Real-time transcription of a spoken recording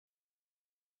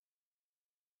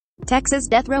Texas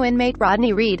death row inmate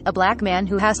Rodney Reed, a black man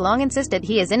who has long insisted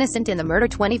he is innocent in the murder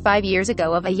 25 years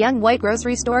ago of a young white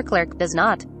grocery store clerk, does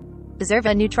not deserve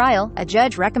a new trial, a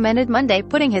judge recommended Monday,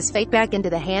 putting his fate back into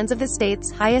the hands of the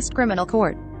state's highest criminal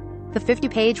court. The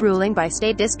 50-page ruling by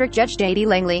State District Judge J.D.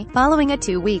 Langley, following a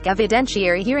 2-week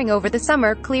evidentiary hearing over the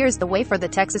summer, clears the way for the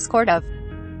Texas Court of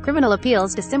Criminal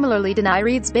Appeals to similarly deny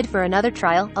Reed's bid for another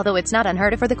trial, although it's not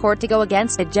unheard of for the court to go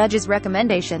against a judge's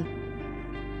recommendation.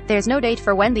 There's no date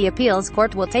for when the appeals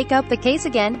court will take up the case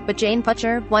again, but Jane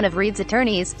Putcher, one of Reed's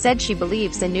attorneys, said she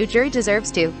believes a new jury deserves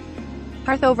to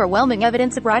hearth overwhelming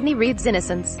evidence of Rodney Reed's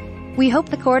innocence. "We hope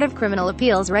the Court of Criminal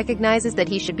Appeals recognizes that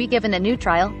he should be given a new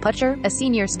trial," Putcher, a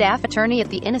senior staff attorney at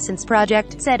the Innocence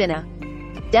Project, said in a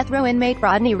death row inmate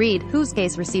Rodney Reed, whose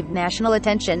case received national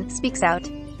attention, speaks out.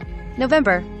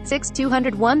 November 6,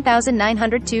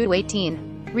 201,902-18.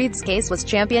 Reed's case was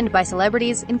championed by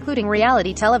celebrities, including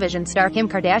reality television star Kim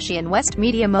Kardashian, West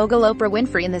media mogul Oprah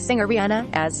Winfrey and the singer Rihanna,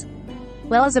 as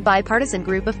well as a bipartisan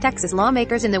group of Texas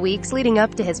lawmakers in the weeks leading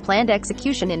up to his planned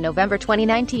execution in November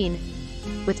 2019.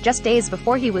 With just days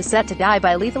before he was set to die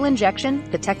by lethal injection,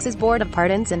 the Texas Board of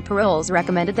Pardons and Paroles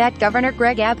recommended that Governor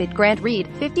Greg Abbott grant Reed,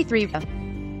 53, a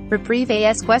reprieve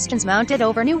as questions mounted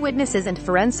over new witnesses and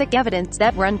forensic evidence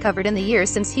that were uncovered in the years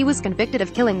since he was convicted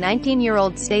of killing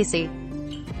 19-year-old Stacey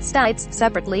Stites.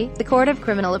 Separately, the Court of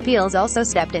Criminal Appeals also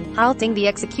stepped in, halting the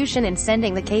execution and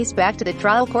sending the case back to the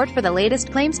trial court for the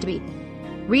latest claims to be.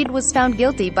 Reed was found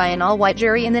guilty by an all-white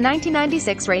jury in the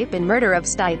 1996 rape and murder of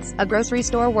Stites, a grocery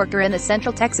store worker in the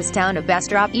central Texas town of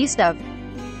Bastrop, east of.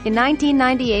 In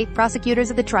 1998, prosecutors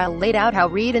of the trial laid out how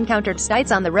Reed encountered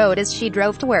Stites on the road as she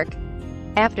drove to work.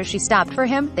 After she stopped for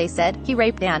him, they said, he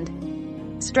raped and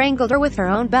strangled her with her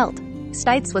own belt.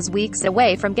 Stites was weeks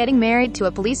away from getting married to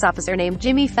a police officer named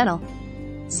Jimmy Fennell.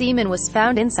 Semen was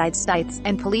found inside Stites,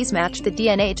 and police matched the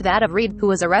DNA to that of Reed, who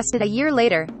was arrested a year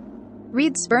later.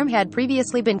 Reed's sperm had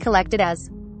previously been collected as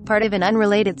part of an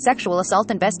unrelated sexual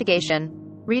assault investigation.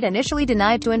 Reed initially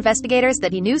denied to investigators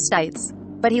that he knew Stites,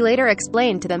 but he later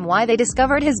explained to them why they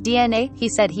discovered his DNA. He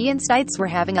said he and Stites were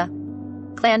having a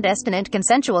clandestine and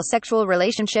consensual sexual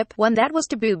relationship, one that was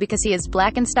taboo because he is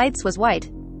black and Stites was white.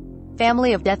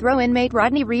 Family of death row inmate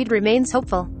Rodney Reed remains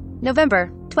hopeful. November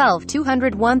 12,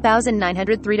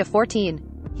 201,903-14.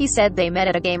 He said they met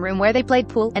at a game room where they played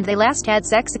pool, and they last had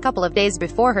sex a couple of days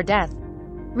before her death.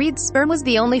 Reed's sperm was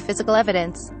the only physical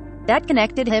evidence that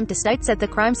connected him to Stites at the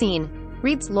crime scene.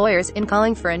 Reed's lawyers, in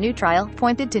calling for a new trial,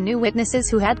 pointed to new witnesses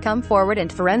who had come forward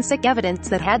and forensic evidence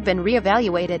that had been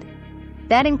re-evaluated.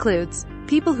 That includes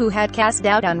people who had cast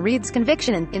doubt on Reed's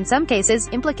conviction and, in some cases,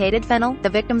 implicated Fennell, the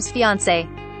victim's fiancé.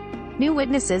 New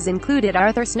witnesses included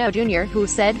Arthur Snow Jr., who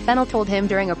said Fennell told him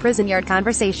during a prison yard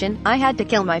conversation, "I had to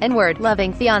kill my N-word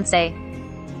loving fiancé."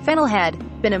 Fennell had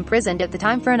been imprisoned at the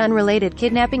time for an unrelated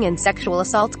kidnapping and sexual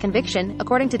assault conviction,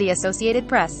 according to the Associated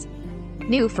Press.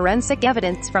 New forensic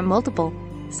evidence from multiple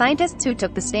scientists who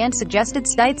took the stand suggested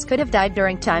Stites could have died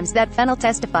during times that Fennell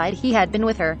testified he had been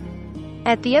with her.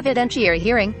 At the evidentiary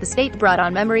hearing, the state brought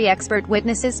on memory expert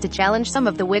witnesses to challenge some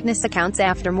of the witness accounts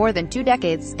after more than 2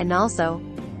 decades, and also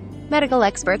medical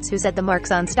experts who said the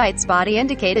marks on Stites' body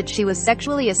indicated she was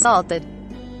sexually assaulted.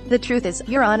 "The truth is,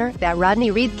 Your Honor, that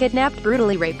Rodney Reed kidnapped,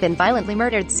 brutally raped and violently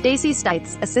murdered Stacey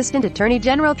Stites," Assistant Attorney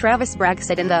General Travis Bragg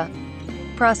said in the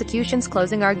prosecution's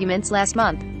closing arguments last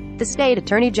month. The state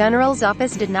attorney general's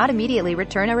office did not immediately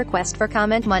return a request for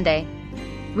comment Monday.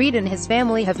 Reed and his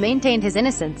family have maintained his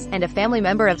innocence, and a family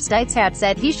member of Stites had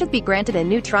said he should be granted a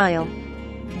new trial.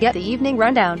 Get the Evening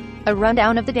Rundown, a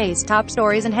rundown of the day's top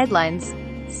stories and headlines.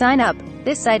 Sign up.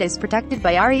 This site is protected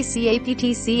by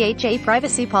RECAPTCHA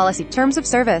privacy policy terms of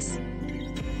service.